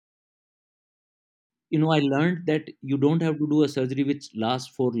I learned that you don't have to do a surgery which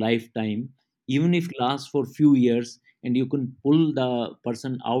lasts for lifetime. Even if lasts for few years, and you can pull the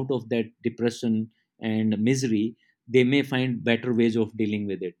person out of that depression and misery, they may find better ways of dealing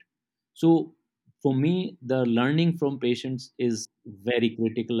with it. So for me, the learning from patients is very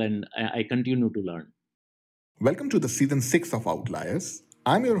critical, and I continue to learn. Welcome to the season 6 of Outliers.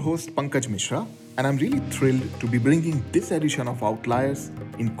 I'm your host Pankaj Mishra, and I'm really thrilled to be bringing this edition of Outliers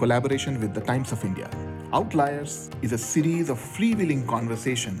in collaboration with the Times of India. Outliers is a series of freewheeling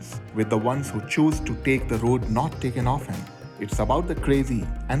conversations with the ones who choose to take the road not taken often. It's about the crazy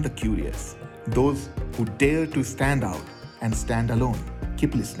and the curious, those who dare to stand out and stand alone.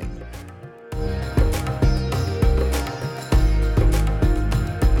 Keep listening.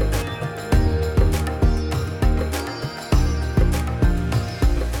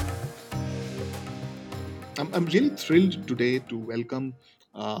 I'm really thrilled today to welcome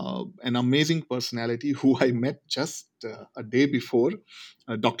an amazing personality who I met just a day before,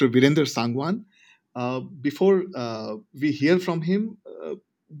 Dr. Virender Sangwan. Before we hear from him,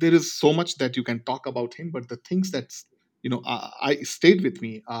 there is so much that you can talk about him, but the things that I stayed with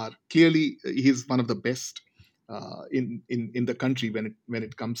me are clearly he's one of the best in the country when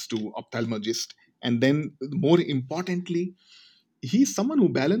it comes to ophthalmologist, and then more importantly, he's someone who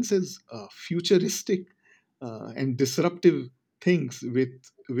balances futuristic and disruptive things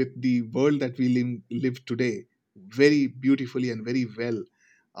with the world that we live today very beautifully and very well.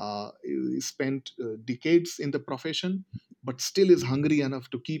 He spent decades in the profession, but still is hungry enough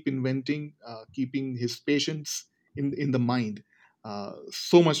to keep inventing, keeping his patients in the mind.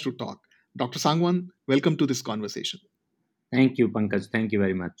 So much to talk. Dr. Sangwan, welcome to this conversation. Thank you, Pankaj. Thank you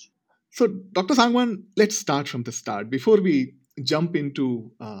very much. So, Dr. Sangwan, let's start from the start. Before we jump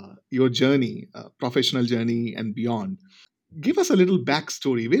into your journey, professional journey, and beyond, give us a little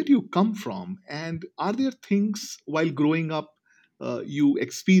backstory. Where do you come from? And are there things while growing up you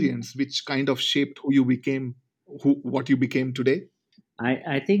experienced which kind of shaped who you became, what you became today?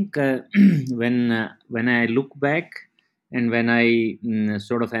 I think when I look back and when I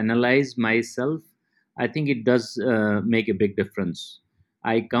sort of analyze myself, I think it does make a big difference.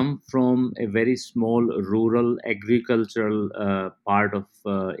 I come from a very small rural agricultural part of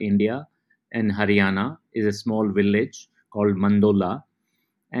India, and Haryana is a small village called Mandola.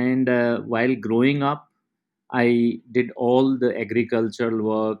 And while growing up, I did all the agricultural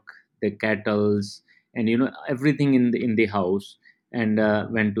work, the cattle's, and everything in the house, and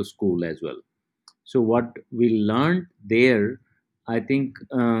went to school as well. So what we learned there, I think,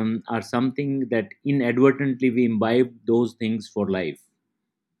 are something that inadvertently we imbibe those things for life.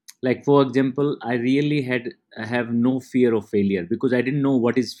 Like for example, I really have no fear of failure because I didn't know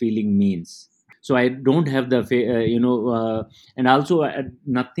what is feeling means. So I don't have the and also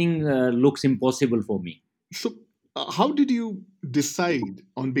nothing looks impossible for me. So, how did you decide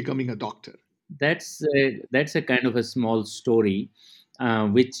on becoming a doctor? That's a kind of a small story,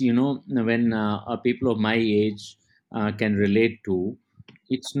 which when people of my age can relate to.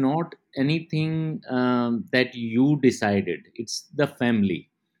 It's not anything that you decided. It's the family,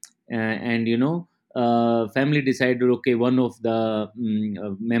 and family decided, okay, one of the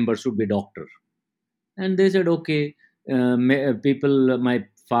members should be doctor, and they said, okay. People, my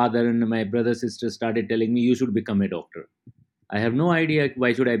father and my brother sister started telling me you should become a doctor. I have no idea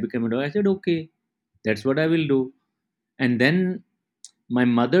why should I become a doctor. I said, okay, that's what I will do. And then my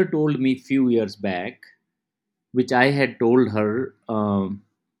mother told me few years back, which I had told her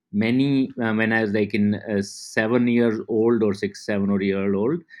many when I was like in 7 years old or 6 7 or year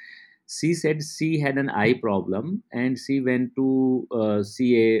old. She said she had an eye problem and she went to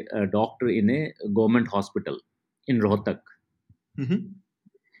see a doctor in a government hospital in Rohtak. Mhm.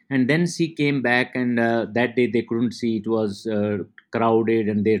 And then she came back, and that day they couldn't see, it was crowded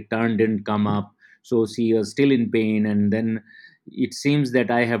and their turn didn't come up. So she was still in pain, and then it seems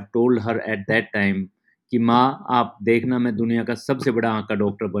that I have told her at that time कि माँ आप देखना, मैं दुनिया का सबसे बड़ा आँख का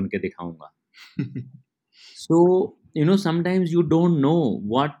डॉक्टर बन के दिखाऊंगा. So sometimes you don't know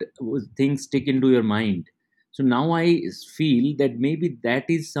what things stick into your mind. So now I feel that maybe that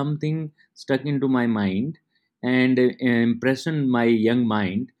is something stuck into my mind and impression my young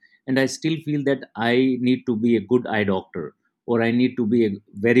mind, and I still feel that I need to be a good eye doctor, or I need to be a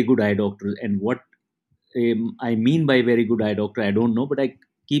very good eye doctor. And what I mean by very good eye doctor, I don't know, but I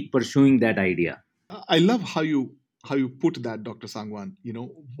keep pursuing that idea. I love how you put that, Dr. Sangwan. You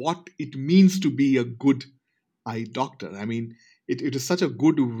know what it means to be a good eye doctor. I mean, it is such a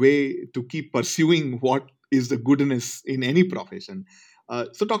good way to keep pursuing what is the goodness in any profession.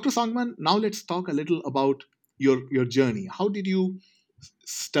 So, Dr. Sangman, now let's talk a little about your journey. How did you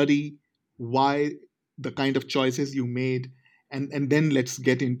study? Why? the kind of choices you made, and then let's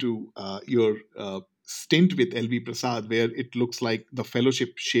get into your stint with LV Prasad, where it looks like the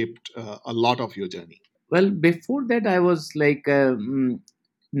fellowship shaped a lot of your journey. Well, before that, I was like,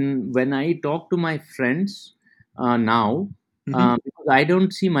 when I talk to my friends now, Hmm. because I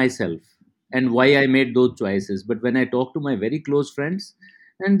don't see myself and why I made those choices. But when I talk to my very close friends,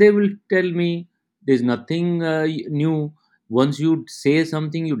 and they will tell me there's nothing new. Once you say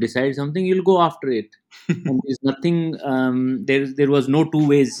something, you decide something, you'll go after it. And there's nothing. There was no two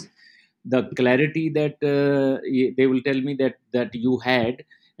ways. The clarity that they will tell me that you had,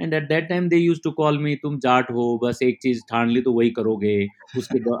 and at that time they used to call me, तुम जाट हो, बस एक चीज ठान ली तो वही करोगे,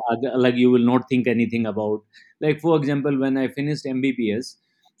 उसके आगे अलग you will not think anything about. Like for example, when I finished MBBS,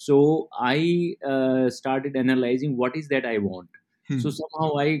 so I started analyzing what is that I want. So Hmm.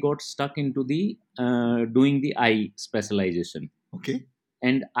 somehow I got stuck into the doing the eye specialization. Okay.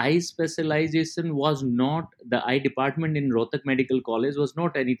 And eye specialization was not, the eye department in Rohtak Medical College was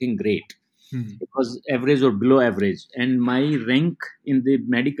not anything great. Hmm. It was average or below average, and my rank in the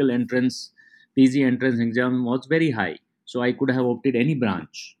medical entrance, PG entrance exam was very high, so I could have opted any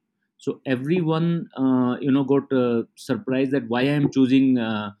branch. So everyone, got surprised that why I am choosing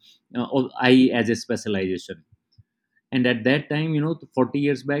eye as a specialization. And at that time, 40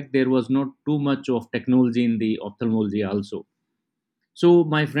 years back, there was not too much of technology in the ophthalmology also. So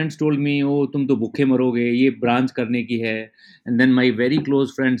my friends told me, ओ तुम तो भूखे मरोगे, ये branch करने की है. And then my very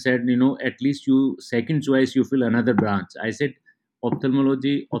close friend said, at least you second choice you fill another branch. I said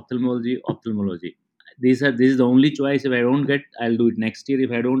ophthalmology, ophthalmology, ophthalmology. This is the only choice. If I don't get, I'll do it next year.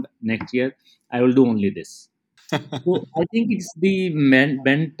 If I don't next year, I will do only this. So I think it's the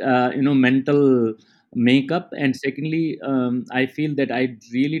mental makeup. And secondly, I feel that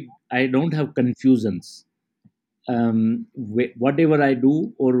I don't have confusions. Whatever I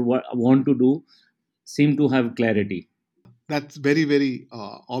do or what I want to do seem to have clarity. That's very, very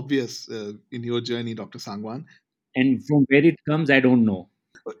obvious in your journey, Dr. Sangwan. And from where it comes, I don't know.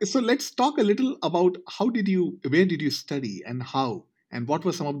 So let's talk a little about where did you study and how, and what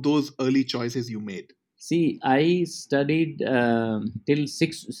were some of those early choices you made? See, I studied till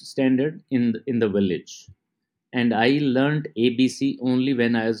sixth standard in the village, and I learned ABC only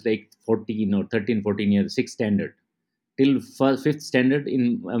when I was like 14 or 13, 14 years, sixth standard. Till first, fifth standard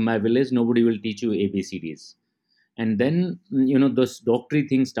in my village, nobody will teach you ABCDs. And then this doctory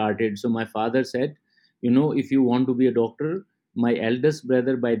thing started. So my father said, if you want to be a doctor, my eldest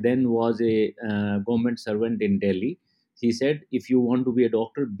brother by then was a government servant in Delhi. He said, if you want to be a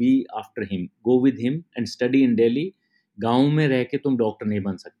doctor, be after him, go with him and study in Delhi. गांव में रह के तुम doctor नहीं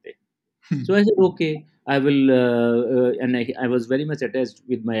बन सकते. So I said, okay, I will. And I was very much attached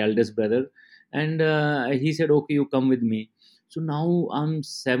with my eldest brother. And he said, okay, you come with me. So now I'm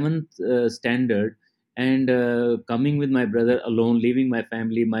seventh standard, and coming with my brother alone, leaving my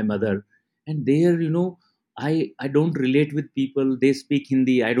family, my mother. And there, I don't relate with people. They speak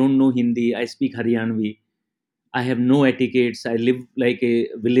Hindi. I don't know Hindi. I speak Haryanvi. I have no etiquettes. I live like a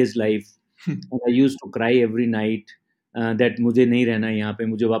village life. And I used to cry every night that मुझे नहीं रहना है यहाँ पे,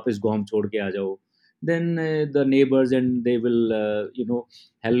 मुझे वापस गाँव छोड़ के आ जाओ. Then the neighbors, and they will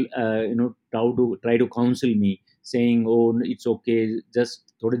help, try to counsel me, saying, oh, it's okay,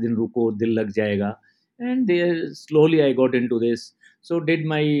 just थोड़े दिन रुको, दिल लग जाएगा. And there slowly I got into this. So did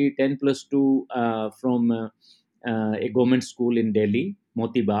my 10 plus 2 from a government school in Delhi,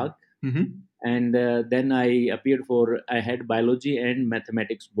 Moti Bagh. Mhm. And then I appeared for, I had biology and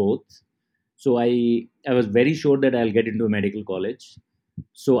mathematics both. So I was very sure that I'll get into a medical college.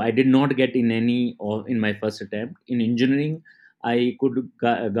 So I did not get in any or in my first attempt. In engineering, I could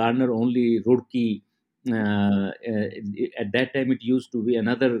garner only Roorkee. At that time, it used to be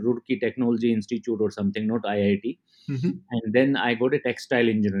another Roorkee Technology Institute or something, not IIT. Mhm. And then I got a textile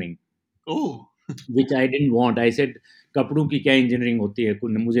engineering, Oh. which I didn't want. I said, कपड़ों की क्या engineering होती है,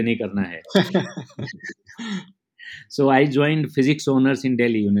 मुझे नहीं करना है. So I joined physics honors in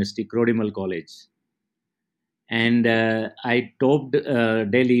Delhi University, Crodimal College. And I topped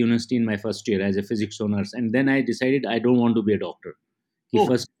Delhi University in my first year as a physics honors. And then I decided I don't want to be a doctor. कि Oh.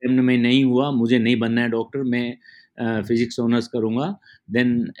 First attempt में नहीं हुआ, मुझे नहीं बनना है doctor, मैं physics honours करूँगा.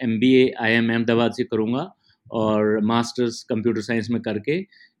 देन MBA IIM अहमदाबाद से करूँगा, और मास्टर्स कंप्यूटर साइंस में करके,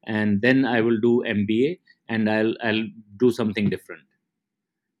 and then I will do MBA, and I'll do something different.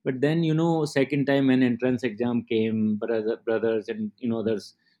 But then, second time when entrance exam came, brothers and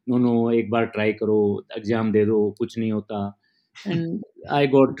others, no, no, एक बार try करो, exam दे दो, कुछ नहीं होता. And I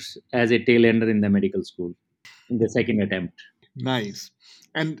got as a tail ender in the medical school in the second attempt. Nice.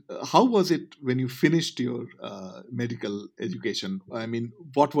 And how was it when you finished your medical education? I mean,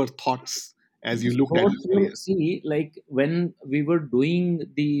 what were thoughts as you looked at What's your your career? see like when we were doing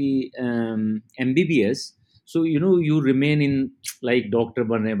the MBBS? So you remain in like doctor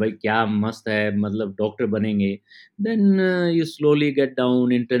बन रहे हैं भाई क्या मस्त है मतलब doctor बनेंगे. Then you slowly get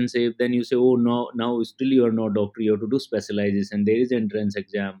down intensive. Then you say, oh no, now still you are not doctor. You have to do specialization. There is entrance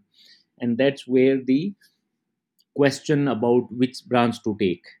exam, and that's where the question about which branch to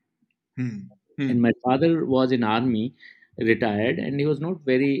take. Hmm. Hmm. And my father was in army, retired, and he was not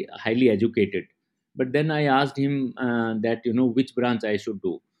very highly educated. But then I asked him that which branch I should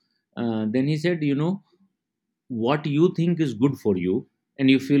do. Then he said, what you think is good for you and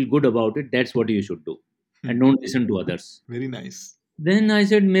you feel good about it, that's what you should do, Hmm. and don't listen to others. Very nice. Then I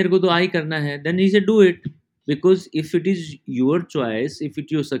said, मेरे को तो आई करना है. Then he said, do it, because if it is your choice, if it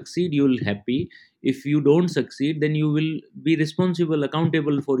you succeed, you'll happy. If you don't succeed, then you will be responsible,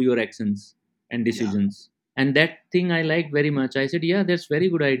 accountable for your actions and Yeah. decisions. And that thing I liked very much. I said, yeah, that's very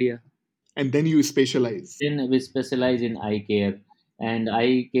good idea. And then you specialize. Then we specialize in eye care, and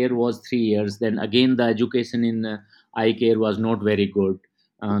eye care was 3 years. Then again, the education in eye care was not very good.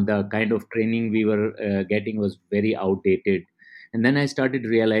 The kind of training we were getting was very outdated. And then I started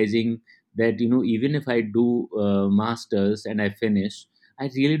realizing that even if I do masters and I finish, I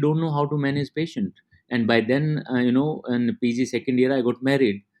really don't know how to manage patient. And by then, in PG second year, I got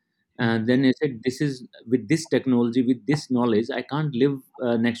married. And then I said, this is with this technology, with this knowledge, I can't live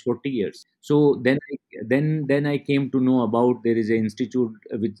next 40 years. So then I came to know about there is an institute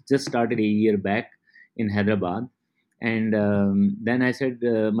which just started a year back in Hyderabad. And then I said,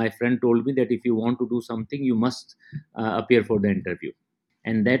 my friend told me that if you want to do something, you must appear for the interview.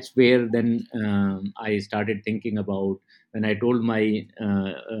 And that's where then I started thinking about, when I told my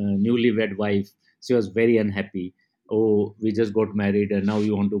newlywed wife. She was very unhappy. Oh, we just got married and now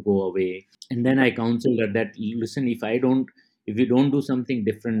you want to go away. And then I counseled her that, listen, if you don't do something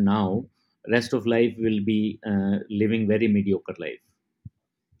different now, rest of life will be living very mediocre life.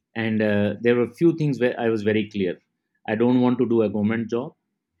 And there were a few things where I was very clear. I don't want to do a government job.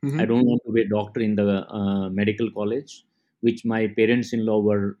 I Mhm. don't want to be a doctor in the medical college, which my parents-in-law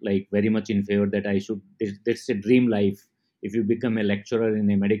were like very much in favor that I should. This a dream life. If you become a lecturer in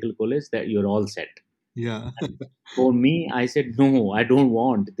a medical college, that you're all set. Yeah. For me, I said no. I don't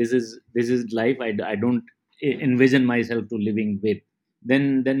want. This is life. I don't envision myself to living with.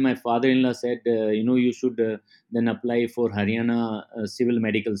 Then my father-in-law said, you should then apply for Haryana civil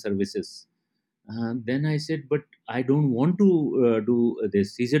medical services. Then I said, but I don't want to do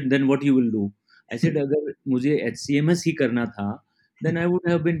this. He said, then what you will do? I said, अगर मुझे HCMS ही करना था, then I would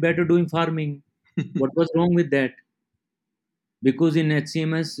have been better doing farming. What was wrong with that? Because in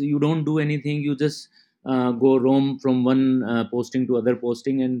HCMS you don't do anything. You just go roam from one posting to other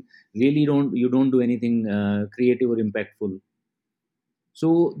posting, and really don't do anything creative or impactful.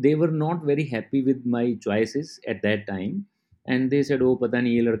 So they were not very happy with my choices at that time. And they said, oh पता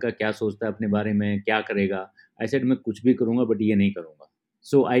नहीं ये लड़का क्या सोचता है अपने बारे में क्या करेगा. I said मैं कुछ भी करूंगा but ये नहीं करूंगा.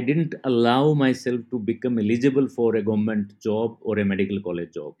 So I didn't allow myself to become eligible for a government job or a medical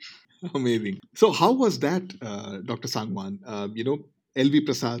college job. Amazing. So, how was that, Dr. Sangwan? LV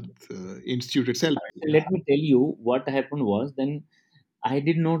Prasad Institute itself. Let me tell you what happened was, then I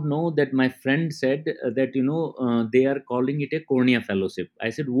did not know that my friend said that they are calling it a cornea fellowship. I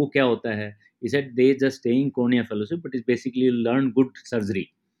said वो क्या होता है? He said they just saying cornea fellowship, but it's basically learn good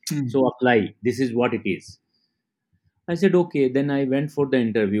surgery. Hmm. So apply. This is what it is. I said okay. Then I went for the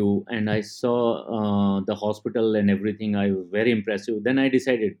interview and I saw the hospital and everything. I was very impressive. Then I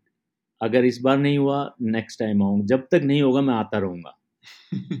decided अगर इस बार नहीं हुआ next time आऊंगा. जब तक नहीं होगा मैं आता रहूंगा.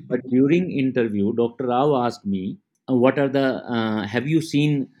 But during interview, Dr. Rao asked me, "What are the? Have you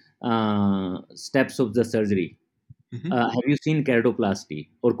seen steps of the surgery? Mhm. Have you seen keratoplasty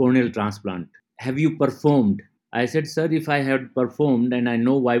or corneal transplant? Have you performed?" I said, "Sir, if I had performed and I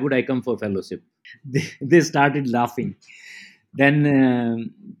know, why would I come for fellowship?" They started laughing. Then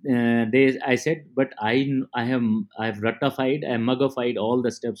I said, "But I have ratified, I have muggified all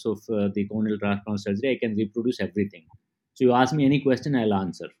the steps of the corneal transplant surgery. I can reproduce everything. So you ask me any question, I'll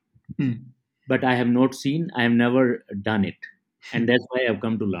answer. Hmm. But I have not seen, I have never done it. And that's why I've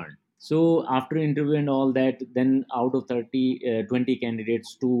come to learn." So after interview and all that, then out of 20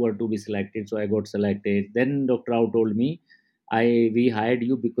 candidates, two were to be selected. So I got selected. Then Dr. Rao told me, we hired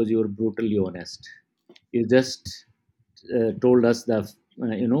you because you were brutally honest. You just told us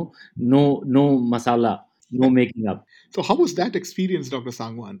no masala, no making up. So, how was that experience, Dr.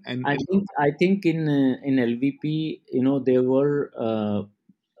 Sangwan? I think in LVP, there were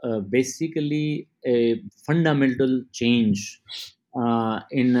basically a fundamental change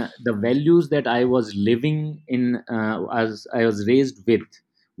in the values that I was living in, as I was raised with,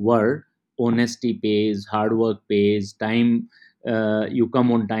 were honesty pays, hard work pays, time, you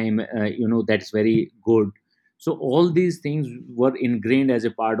come on time, that's very good. So all these things were ingrained as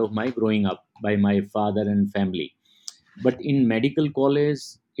a part of my growing up by my father and family. But in medical college,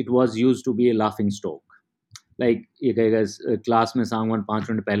 it was used to be a laughing stock. Like ये कहेगा class में Sangwan 5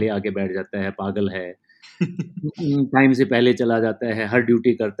 minute पहले आके बैठ जाता है, पागल है, टाइम से पहले चला जाता है, हर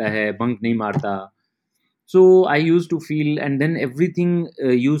ड्यूटी करता है, बंक नहीं मारता. So I used to feel, and then everything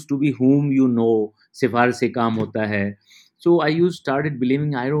used to be whom you know, सिफारिश से काम होता है. So I used started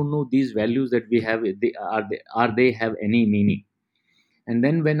believing, I don't know, these values that we have, are they have any meaning? And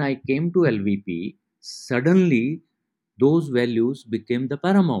then when I came to LVP, suddenly those values became the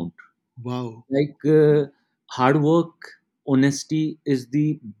paramount. Wow. Like hard work, honesty is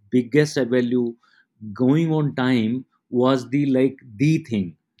the biggest value. Going on time was the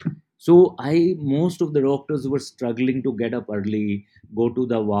thing. So I most of the doctors were struggling to get up early, go to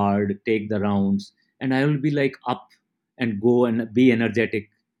the ward, take the rounds, and I will be like up and go and be energetic.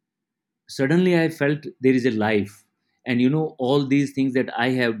 Suddenly I felt there is a life, and all these things that I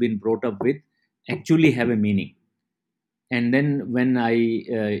have been brought up with actually have a meaning. And then when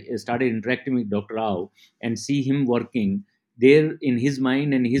I started interacting with Dr. Rao and see him working there, in his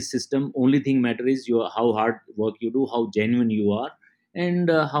mind and his system, only thing matter is how hard work you do, how genuine you are, and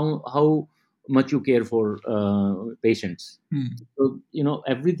how much you care for patients. Hmm. So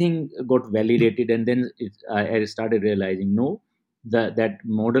everything got validated, and then I started realizing, no, that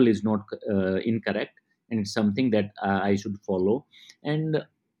model is not incorrect, and it's something that I should follow. And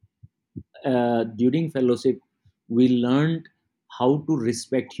during fellowship, we learned how to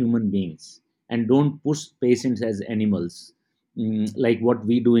respect human beings and don't push patients as animals, like what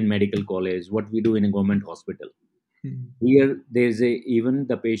we do in medical college, what we do in a government hospital. Hmm. Here, there's a even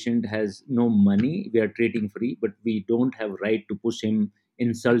the patient has no money, we are treating free, but we don't have right to push him,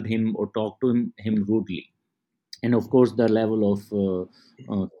 insult him, or talk to him rudely. And of course, the level of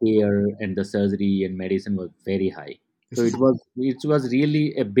care and the surgery and medicine was very high. So This is it was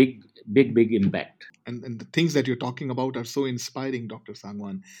really a big impact. and the things that you're talking about are so inspiring, Dr.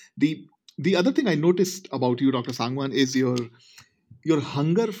 Sangwan. The the other thing I noticed about you, Dr. Sangwan, is your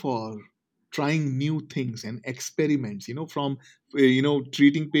hunger for trying new things and experiments, from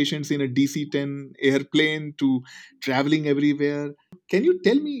treating patients in a DC-10 airplane to traveling everywhere. Can you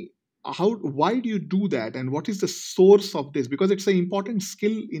tell me why do you do that, and what is the source of this, because it's an important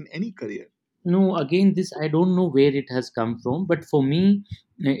skill in any career? No, again, this I don't know where it has come from, but for me,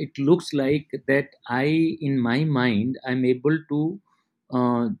 it looks like that in my mind, I'm able to.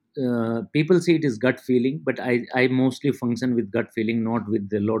 People say it is gut feeling, but I mostly function with gut feeling, not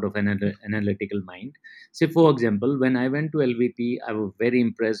with a lot of analytical mind. Say, for example, when I went to LVP, I was very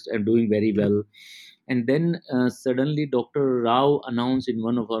impressed and doing very well. And then suddenly, Dr. Rao announced in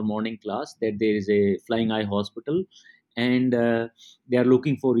one of our morning class that there is a flying eye hospital, and they are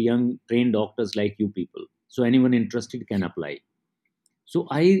looking for young trained doctors like you people, so anyone interested can apply. So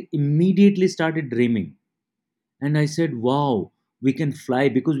I immediately started dreaming, and I said, wow, we can fly,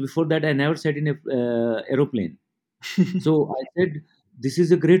 because before that I never sat in a aeroplane. So I said, this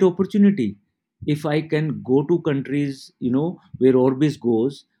is a great opportunity. If I can go to countries, where Orbis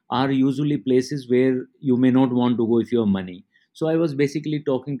goes, are usually places where you may not want to go if you have money. So I was basically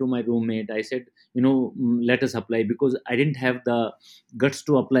talking to my roommate. I said, let us apply, because I didn't have the guts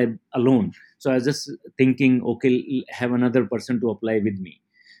to apply alone. So I was just thinking, okay, have another person to apply with me.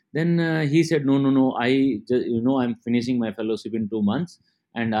 Then he said, no, no, no. I'm finishing my fellowship in 2 months,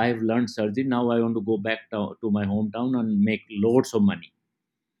 and I have learned surgery. Now I want to go back to my hometown and make loads of money.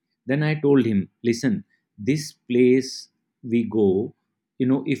 Then I told him, listen, this place we go,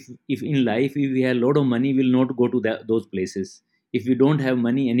 if in life if we have a lot of money, we'll not go to those places. If we don't have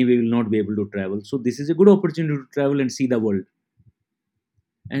money, anyway, we'll not be able to travel. So this is a good opportunity to travel and see the world.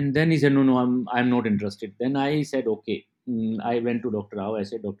 And then he said, no, no, I'm not interested. Then I said, okay. I went to Dr. Rao. I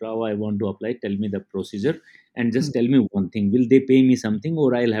said, Dr. Rao, I want to apply. Tell me the procedure, and just tell me one thing. Will they pay me something,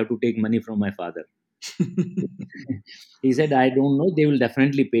 or I'll have to take money from my father? He said, I don't know. They will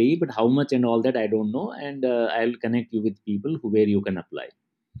definitely pay you, but how much and all that, I don't know. And I'll connect you with people where you can apply.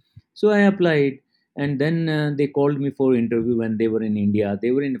 So I applied. And then they called me for interview when they were in India.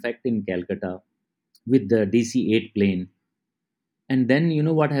 They were, in fact, in Calcutta with the DC 8 plane. And then you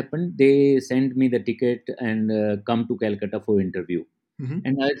know what happened, they sent me the ticket and come to Calcutta for interview. Mhm.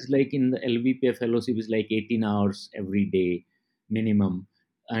 And I was like, in the LVPF fellowship is like 18 hours every day minimum,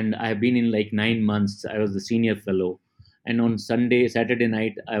 and I've been in like 9 months. I was the senior fellow, and on Saturday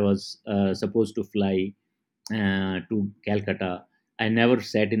night, I was supposed to fly to Calcutta. I never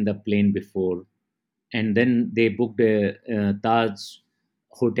sat in the plane before, and then they booked a Taj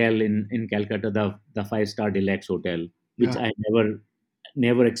hotel in Calcutta, the 5 star deluxe hotel, which Yeah. I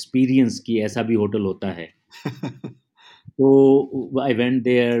never experienced कि ऐसा भी hotel होता है. So I went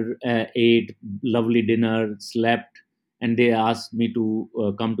there, ate lovely dinner, slept, and they asked me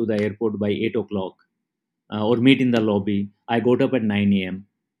to come to the airport by 8 o'clock or meet in the lobby. I got up at 9 a.m.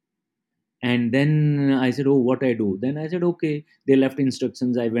 And then I said, "Oh, what I do?" Then I said, "Okay." They left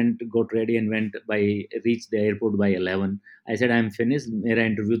instructions. I went, got ready, and went by reached the airport by 11. I said, "I'm finished. मेरा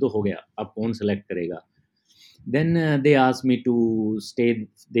interview तो हो गया. अब कौन select करेगा?" Then they asked me to stay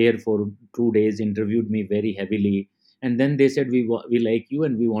there for 2 days, interviewed me very heavily, and then they said, we like you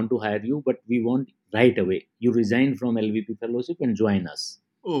and we want to hire you, but we want right away. You resign from LVP fellowship and join us.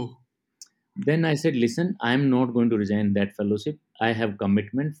 Oh. Then I said, listen, I'm not going to resign that fellowship. I have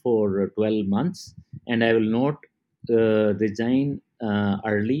commitment for 12 months, and I will not resign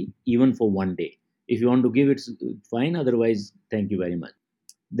early, even for one day. If you want to give it, fine. Otherwise, thank you very much.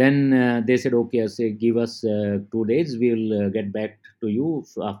 Then they said, okay, I say, give us 2 days. We'll get back to you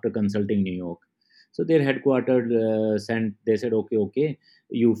after consulting New York. So their headquartered sent, they said, okay,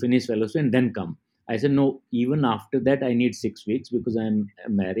 you finish fellowship and then come. I said, no, even after that, I need 6 weeks because I'm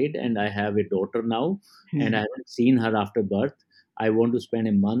married and I have a daughter now and I Hmm. haven't seen her after birth. I want to spend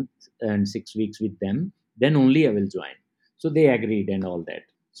a month and 6 weeks with them. Then only I will join. So they agreed and all that.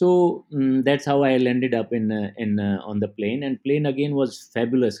 So that's how I landed up in on the plane. And plane again was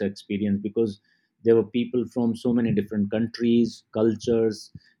fabulous experience because there were people from so many different countries,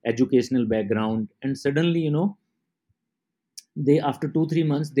 cultures, educational background, and suddenly, they after 2 3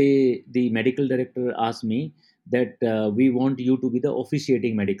 months, the medical director asked me that we want you to be the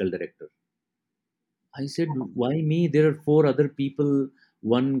officiating medical director. I said, why me? There are four other people,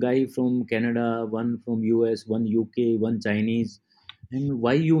 one guy from Canada, one from US, one UK, one Chinese, and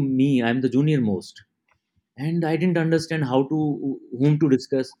why you me? I'm the junior most. And I didn't understand how to whom to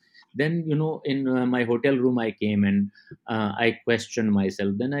discuss. Then in my hotel room I came and I questioned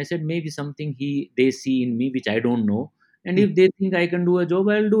myself. Then I said maybe something he they see in me which I don't know, and Hmm. if they think I can do a job,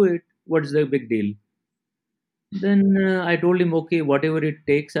 I'll do it. What's the big deal? Then I told him, okay, whatever it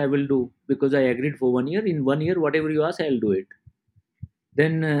takes, I will do because I agreed for 1 year. In 1 year, whatever you ask, I'll do it.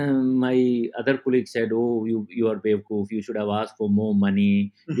 Then my other colleague said, "Oh, you are Bewkoof. You should have asked for more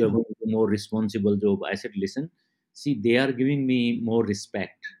money. You are Mhm. going to do more responsible job." I said, "Listen, see, they are giving me more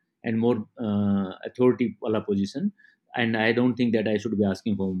respect and more authority wala position, and I don't think that I should be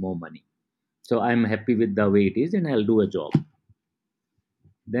asking for more money. So I'm happy with the way it is, and I'll do a job."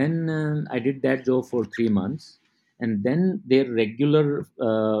 Then I did that job for 3 months, and then their regular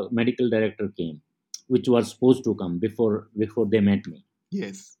medical director came, which was supposed to come before they met me.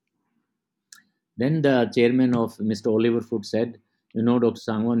 Yes. Then the chairman of Mr. Oliver Food said, Dr.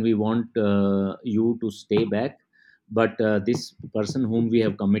 Sangwan, we want you to stay back, but this person whom we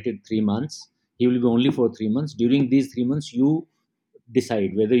have committed 3 months, he will be only for 3 months. During these 3 months, you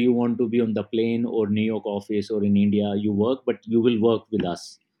decide whether you want to be on the plane or New York office or in India. You work, but you will work with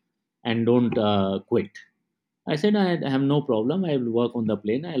us and don't quit. I said, I have no problem. I will work on the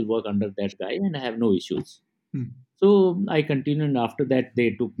plane. I'll work under that guy, and I have no issues. Hmm. So I continued. After that,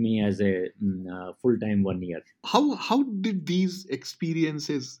 they took me as a full time 1 year. How did these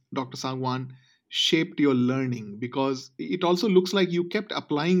experiences, Dr. Sangwan, shaped your learning? Because it also looks like you kept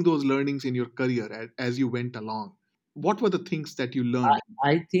applying those learnings in your career as you went along. What were the things that you I, learned?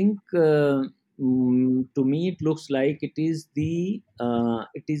 I think to me it looks like it's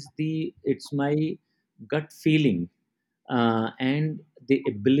my gut feeling and the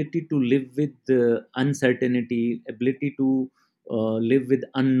ability to live with the uncertainty, ability to live with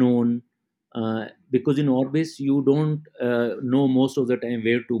unknown. Because in Orbis, you don't know most of the time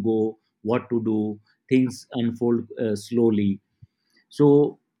where to go, what to do. Things unfold slowly.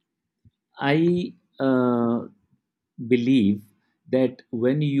 So I believe that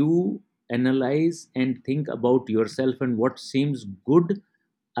when you analyze and think about yourself and what seems good,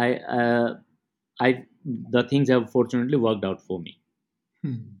 I, uh, the things have fortunately worked out for me.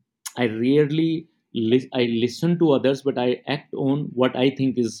 Hmm. I rarely I listen to others, but I act on what I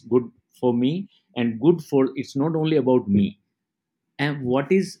think is good for me and good for. It's not only about me. And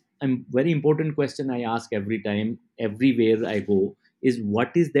what is a very important question I ask every time, everywhere I go, is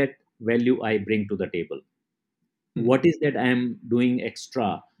what is that value I bring to the table? Hmm. What is that I am doing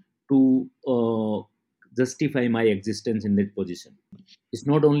extra to justify my existence in that position? It's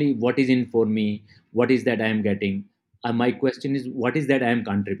not only what is in for me, what is that I am getting. My question is what is that I am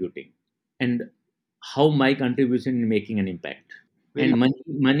contributing, and how my contribution is making an impact. Very. And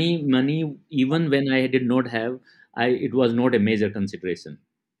money. Even when I did not have, it was not a major consideration.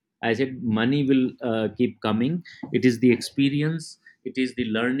 I said money will keep coming. It is the experience. It is the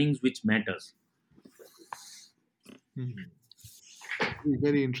learnings which matters. Mhm.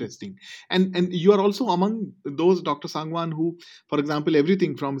 Very interesting. And you are also among those, Dr. Sangwan, who, for example,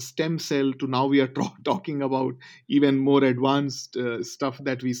 everything from stem cell to now we are talking about even more advanced stuff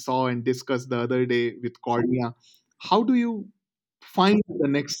that we saw and discussed the other day with cornea. How do you find the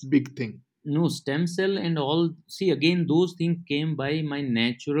next big thing? No, stem cell and all, see, again, those things came by my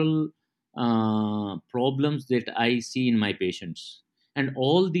natural problems that I see in my patients. And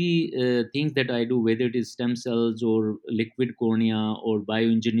all the things that I do, whether it is stem cells or liquid cornea or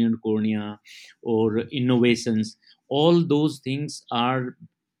bioengineered cornea or innovations, all those things are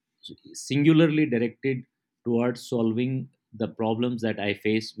singularly directed towards solving the problems that I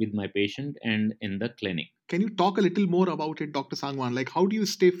face with my patient and in the clinic. Can you talk a little more about it, Dr. Sangwan? Like, how do you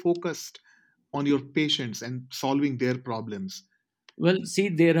stay focused on your patients and solving their problems? Well, see,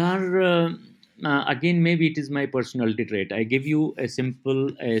 there are again, maybe it is my personality trait. I give you a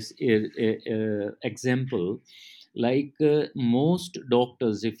simple as example. Like most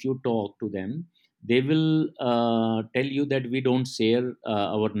doctors, if you talk to them, they will tell you that we don't share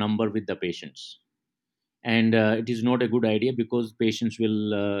our number with the patients, and it is not a good idea because patients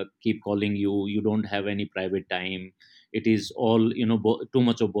will keep calling you. You don't have any private time. It is all, too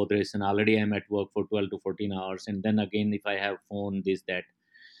much of botheration. Already I'm at work for 12 to 14 hours, and then again if I have phone, this, that.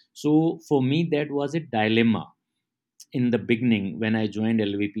 So for me, that was a dilemma in the beginning when I joined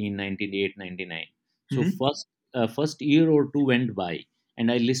LVP in 1998, 99. So Mhm. first year or two went by,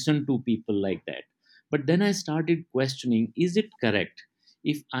 and I listened to people like that. But then I started questioning: is it correct?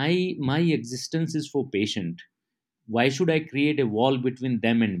 If my existence is for patient, why should I create a wall between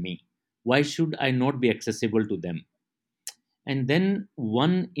them and me? Why should I not be accessible to them? And then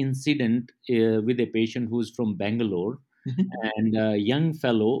one incident with a patient who is from Bangalore, Mhm. and a young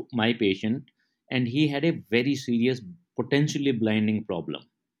fellow, my patient, and he had a very serious, potentially blinding problem.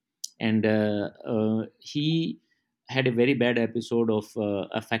 And he had a very bad episode of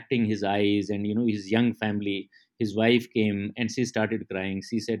affecting his eyes, and his young family. His wife came and she started crying.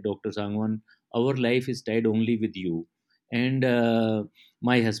 She said, Dr. Sangwan, our life is tied only with you, and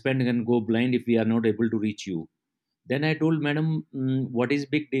my husband can go blind if we are not able to reach you. Then I told madam, what is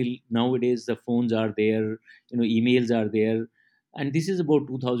big deal? Nowadays the phones are there, emails are there, and this is about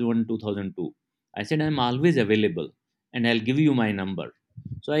 2001, 2002. I said, I'm always available, and I'll give you my number.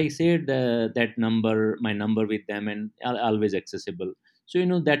 So I said that number, my number with them, and always accessible.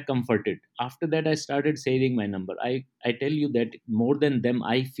 So that comforted. After that, I started saying my number. I tell you that more than them,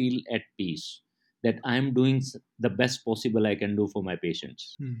 I feel at peace that I'm doing the best possible I can do for my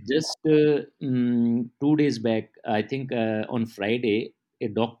patients. Mhm. Just 2 days back, I think on Friday, a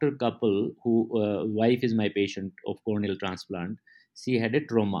doctor couple who wife is my patient of corneal transplant. She had a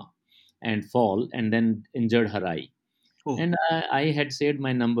trauma and fall, and then injured her eye. Oh. And I had shared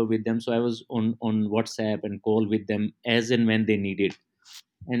my number with them, so I was on WhatsApp and call with them as and when they needed.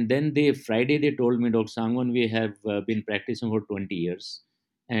 And then Friday they told me, Dr. Sangwan, we have been practicing for 20 years,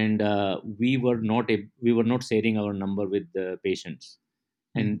 and we were not sharing our number with the patients,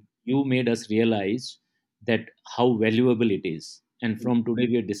 Mhm. and you made us realize that how valuable it is. And from today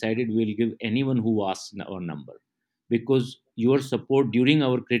we have decided we will give anyone who asks our number, because your support during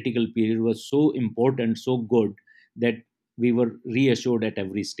our critical period was so important, so good, that we were reassured at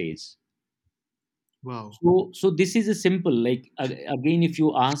every stage. Wow. So this is a simple, like, again, if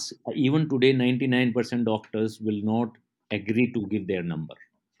you ask, even today 99% doctors will not agree to give their number.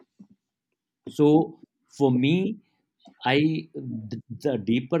 So for me, the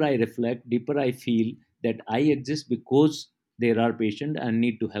deeper I reflect, deeper I feel that I exist because there are patients and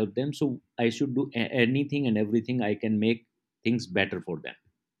need to help them. So I should do anything and everything I can make things better for them.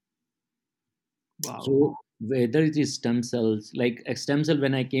 Wow. So whether it is stem cells, like a stem cell,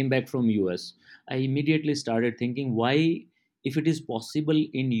 when I came back from US, I immediately started thinking, why, if it is possible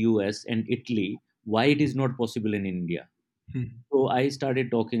in US and Italy, why it is not possible in India? Mhm. So I started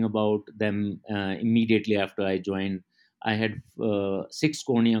talking about them immediately after I joined. I had six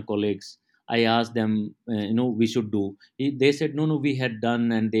cornea colleagues. I asked them, we should do. They said, no, no, we had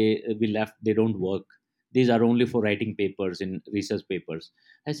done, and we left. They don't work. These are only for writing papers in research papers.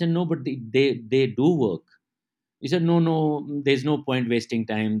 I said, no, but they do work. He said, no, no, there's no point wasting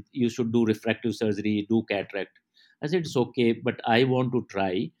time. You should do refractive surgery, do cataract. I said, it's okay, but I want to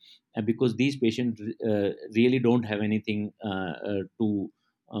try, because these patients really don't have anything to,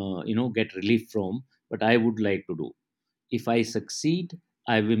 get relief from. But I would like to do. If I succeed,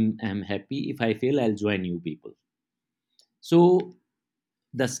 am happy. If I fail, I'll join you people. So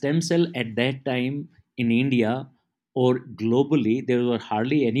the stem cell at that time in India or globally, there were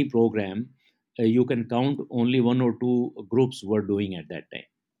hardly any program. you can count only one or two groups were doing at that time.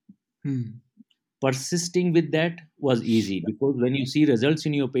 Hmm. Persisting with that was easy, because when you see results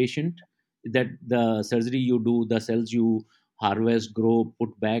in your patient, that the surgery you do, the cells you harvest, grow,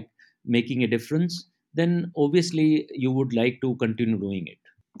 put back, making a difference, then obviously you would like to continue doing it.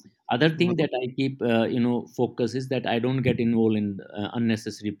 Other thing that I keep focus is that I don't get involved in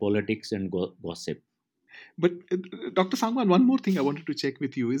unnecessary politics and gossip. But Dr. Sangwan, one more thing I wanted to check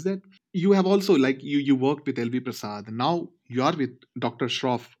with you is that you have also, like, you worked with LV Prasad, and now you are with Dr.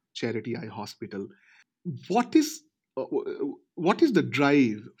 Shroff Charity Eye Hospital. What is what is the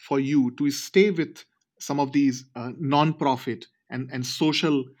drive for you to stay with some of these non-profit and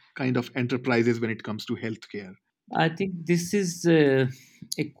social kind of enterprises when it comes to healthcare? I think this is a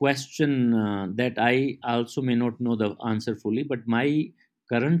question that I also may not know the answer fully, but my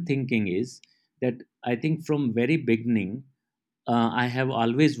current thinking is that I think from very beginning, I have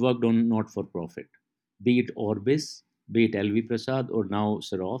always worked on not for profit, be it Orbis, be it LV Prasad, or now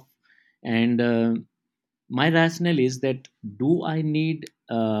Sarof. And my rationale is that, do I need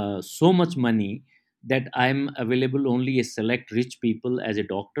so much money that I'm available only a select rich people as a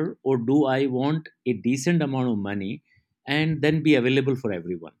doctor, or do I want a decent amount of money and then be available for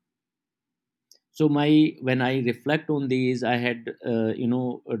everyone? So my when I reflect on these, I had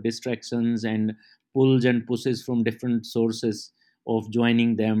distractions and pulls and pushes from different sources of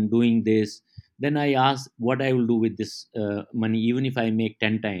joining them, doing this. Then I ask what I will do with this money, even if I make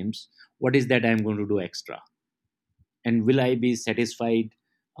 10 times. What is that I'm going to do extra, and will I be satisfied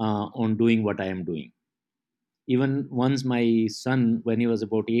on doing what I am doing? Even once my son, when he was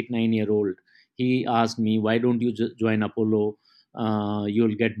about 8 9 year old, he asked me, why don't you join Apollo?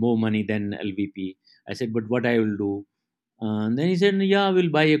 You'll get more money than LVP. I said, but what I will do? And then he said, yeah,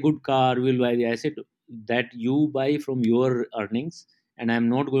 we'll buy a good car, we'll buy I said, that you buy from your earnings, and I'm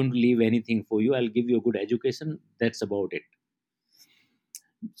not going to leave anything for you. I'll give you a good education, that's about it.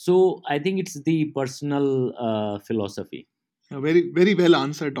 So I think it's the personal philosophy. Very, very well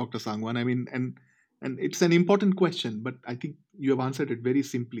answered, Dr. Sangwan. I mean, and it's an important question, but I think you have answered it very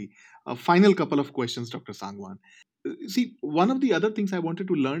simply. A final couple of questions, Dr. Sangwan. See, one of the other things I wanted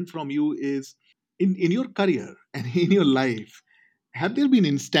to learn from you is, in your career and in your life, have there been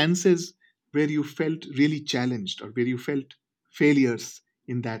instances where you felt really challenged or where you felt failures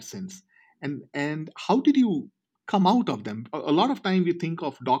in that sense? And how did you come out of them? A lot of time we think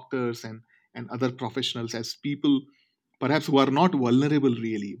of doctors and other professionals as people perhaps who are not vulnerable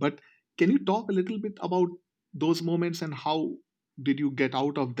really. But can you talk a little bit about those moments and how did you get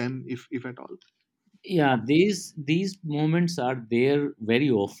out of them, if at all? Yeah, these moments are there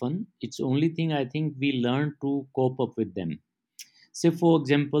very often. It's only thing I think we learn to cope up with them. Say for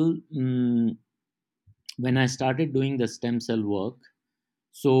example, when I started doing the stem cell work,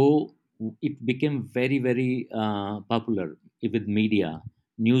 so it became very very popular with media,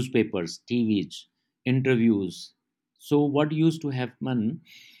 newspapers, tvs, interviews. So what used to happen,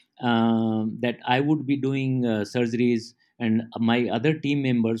 that I would be doing surgeries, and my other team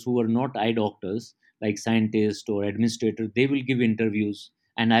members who were not eye doctors, like scientists or administrators, they will give interviews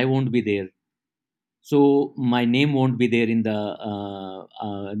and I won't be there. So my name won't be there in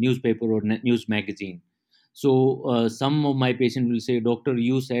the newspaper or news magazine. So some of my patients will say, doctor,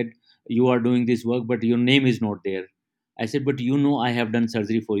 you said you are doing this work but your name is not there. I said, but you know, I have done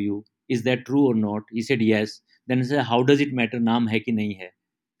surgery for you, is that true or not? He said yes. Then I said, how does it matter naam hai ki nahi hai,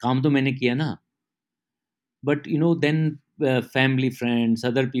 काम तो मैंने किया ना. But then family, friends,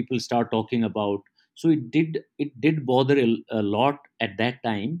 other people start talking about. So it did bother a lot at that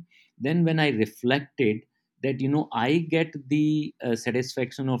time. Then when I reflected that I get the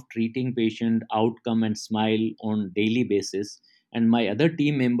satisfaction of treating patient outcome and smile on daily basis, and my other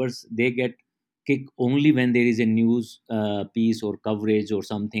team members, they get kick only when there is a news piece or coverage or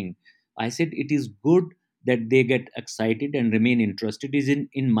something. I said it is good that they get excited and remain interested. It is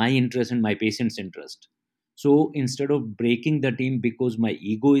in my interest and my patient's interest. So instead of breaking the team because my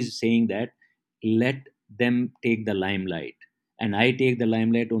ego is saying that, let them take the limelight, and I take the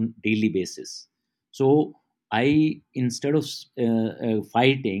limelight on daily basis. So I, instead of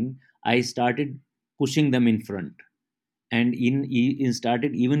fighting, I started pushing them in front, and in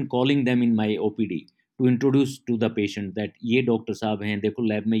started even calling them in my OPD to introduce to the patient that ये doctor साहब हैं, देखो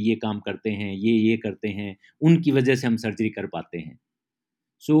lab में ये काम करते हैं, ये करते हैं, उनकी वजह से हम सर्जरी कर पाते हैं.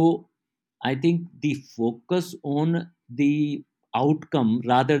 So I think the focus on the outcome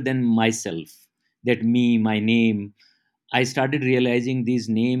rather than myself, that me, my name, I started realizing these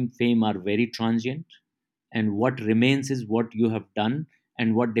name, fame are very transient, and what remains is what you have done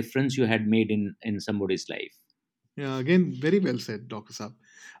and what difference you had made in somebody's life. Yeah, again, very well said, Dr. Saab.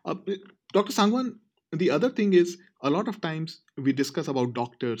 Uh, Dr. Sangwan, the other thing is a lot of times we discuss about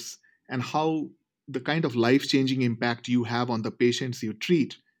doctors and how the kind of life changing impact you have on the patients you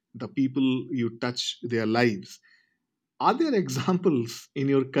treat, the people you touch their lives. Are there examples in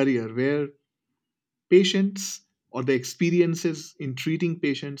your career where patients or the experiences in treating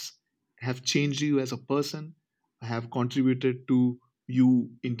patients have changed you as a person, have contributed to you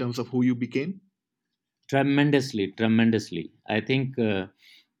in terms of who you became? Tremendously, tremendously. I think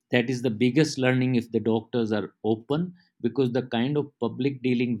that is the biggest learning if the doctors are open, because the kind of public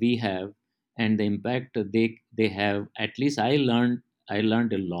dealing we have and the impact they have, at least I learned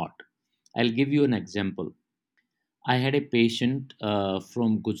a lot. I'll give you an example. I had a patient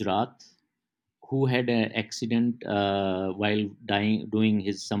from Gujarat who had an accident while doing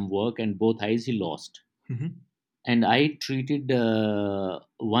his some work, and both eyes he lost. Mhm. And I treated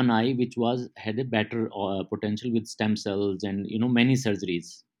one eye which was had a better potential with stem cells and many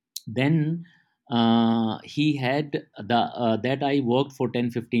surgeries. Then he had that eye worked for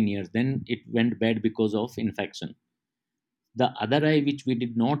 10-15 years. Then it went bad because of infection. The other eye which we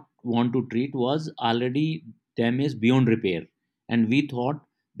did not want to treat was already damaged beyond repair, and we thought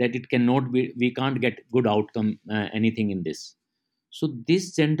that it cannot be, we can't get good outcome anything in this. So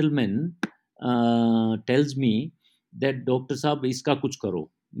this gentleman tells me that doctor साहब इसका कुछ करो.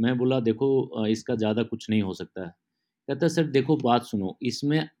 मैं बोला देखो इसका ज़्यादा कुछ नहीं हो सकता है. कहता सर देखो बात सुनो,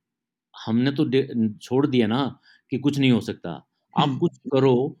 इसमें हमने तो छोड़ दिया ना कि कुछ नहीं हो सकता. आप Hmm. कुछ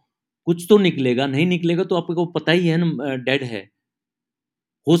करो, कुछ तो निकलेगा, नहीं निकलेगा तो आपको पता ही है ना डेड है.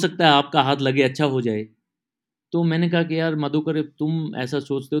 हो सकता है आपका हाथ लगे अच्छा हो जाए. तो मैंने कहा कि यार मधुकर तुम ऐसा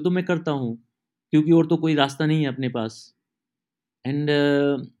सोचते हो तो मैं करता हूँ, क्योंकि और तो कोई रास्ता नहीं है अपने पास. And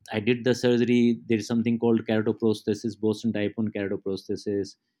I did the surgery. There is something called keratoprosthesis, Boston type 1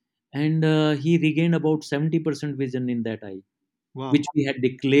 keratoprosthesis, and he regained about 70% vision in that eye, Wow. which we had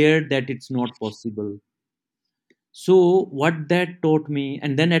declared that it's not possible. So what that taught me,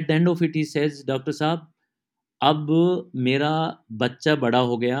 and then at the end of it, he says, "Doctor Saab, अब मेरा बच्चा बड़ा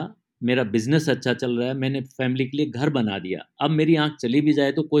हो गया, मेरा business अच्छा चल रहा है, मैंने फैमिली के लिए घर बना दिया, अब मेरी आंख चली भी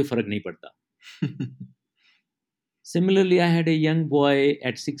जाए तो कोई फर्क नहीं पड़ता." Similarly, I had a young boy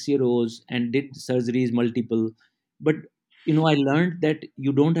at 6 years old and did surgeries multiple. But I learned that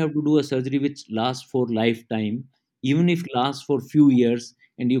you don't have to do a surgery which lasts for lifetime, even if lasts for few years,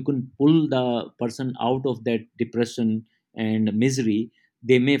 and you can pull the person out of that depression and misery.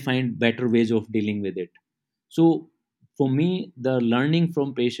 They may find better ways of dealing with it. So, for me, the learning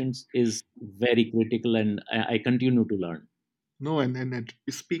from patients is very critical, and I continue to learn. No, and it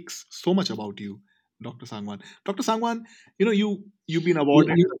speaks so much about you, Dr. Sangwan. Dr. Sangwan, you've been You,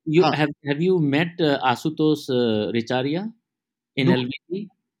 awarded. you, you Huh. have you met Asutosh Richaria in No, LVP?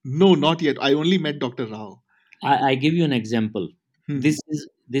 no, not yet. I only met Dr. Rao. I give you an example. Hmm. This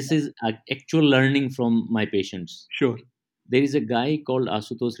is actual learning from my patients. Sure. There is a guy called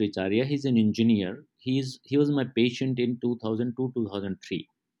Asutosh Richaria. He's an engineer. He was my patient in 2002 2003.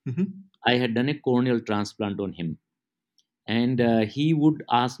 Hmm. I had done a corneal transplant on him, and he would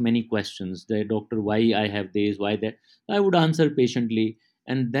ask many questions. The doctor, why I have this, why that. I would answer patiently,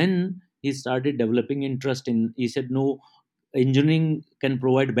 and then he started developing interest in. He said, "No, engineering can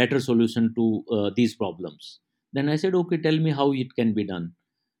provide better solution to these problems." Then I said, "Okay, tell me how it can be done."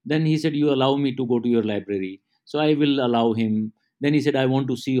 Then he said, "You allow me to go to your library." So I will allow him. Then he said, "I want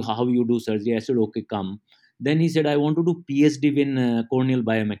to see how you do surgery." I said, "Okay, come." Then he said, "I want to do PhD in corneal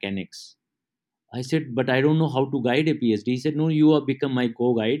biomechanics." I said, "But I don't know how to guide a PhD." He said, "No, you have become my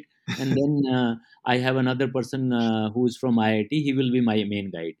co-guide, and then I have another person who is from IIT. He will be my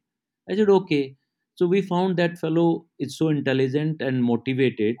main guide." I said, "Okay." So we found that fellow is so intelligent and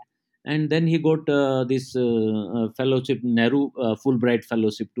motivated, and then he got this fellowship, Nehru Fulbright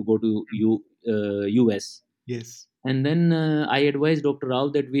fellowship, to go to US. Yes. And then I advised Dr. Rao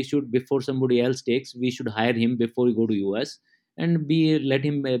that we should, before somebody else takes, we should hire him before we go to US, and be let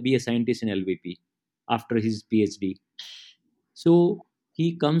him be a scientist in LVP after his PhD. So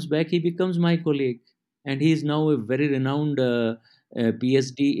he comes back, he becomes my colleague, and he is now a very renowned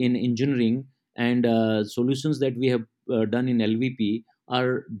PhD in engineering, and solutions that we have done in LVP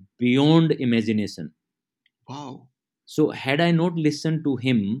are beyond imagination. Wow. So had I not listened to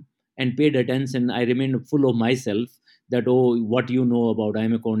him and paid attention, I remained full of myself that, oh, what you know about,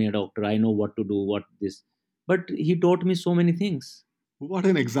 I'm a cornea doctor, I know what to do, what this. But he taught me so many things. What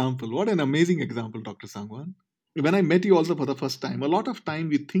an example. What an amazing example, Dr. Sangwan. When I met you also for the first time, a lot of time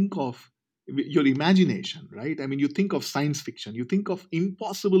we think of your imagination, right? I mean, you think of science fiction, you think of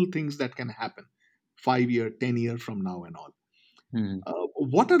impossible things that can happen 5 year, 10 year from now and all. Hmm.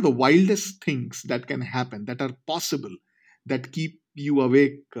 What are the wildest things that can happen that are possible that keep you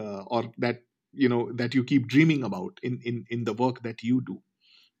awake, or that that you keep dreaming about in the work that you do.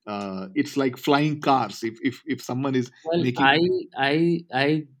 It's like flying cars. If someone is Well, making.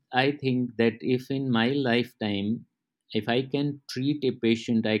 I think that if in my lifetime, if I can treat a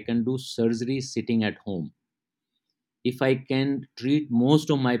patient, I can do surgery sitting at home. If I can treat most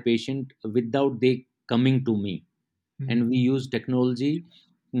of my patient without they coming to me, Mhm. and we use technology,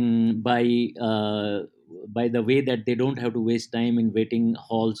 by the way that they don't have to waste time in waiting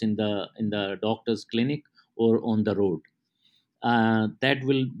halls in the doctor's clinic or on the road, that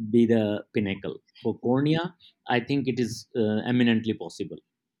will be the pinnacle for cornea. I think it is eminently possible.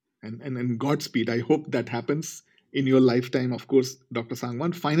 And Godspeed. I hope that happens in your lifetime, of course, Dr.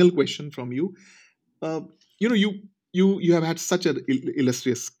 Sangwan. Final question from you. Uh, you have had such an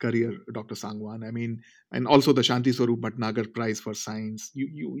illustrious career, Dr. Sangwan. I mean, and also the Shanti Swarup Bhatnagar Prize for Science.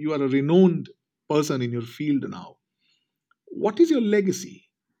 You are a renowned person in your field now. What is your legacy?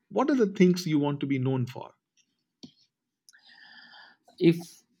 What are the things you want to be known for? If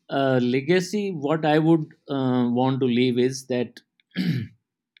legacy, what I would want to leave is that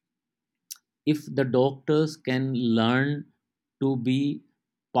if the doctors can learn to be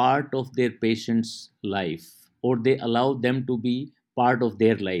part of their patient's life, or they allow them to be part of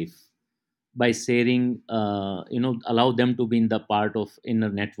their life by sharing, allow them to be in the part of inner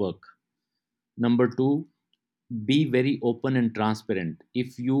network. Number two, be very open and transparent.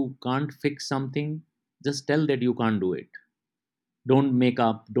 If you can't fix something, just tell that you can't do it. Don't make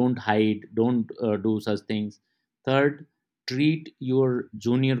up, don't hide, don't do such things. Third, treat your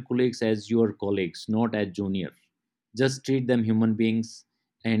junior colleagues as your colleagues, not as junior. Just treat them human beings,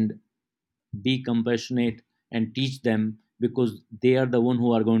 and be compassionate and teach them, because they are the one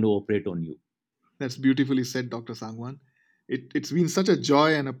who are going to operate on you. That's beautifully said, Dr. Sangwan. It's been such a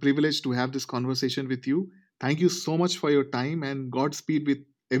joy and a privilege to have this conversation with you. Thank you so much for your time, and Godspeed with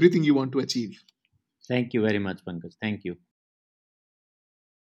everything you want to achieve. Thank you very much, Pankaj. Thank you.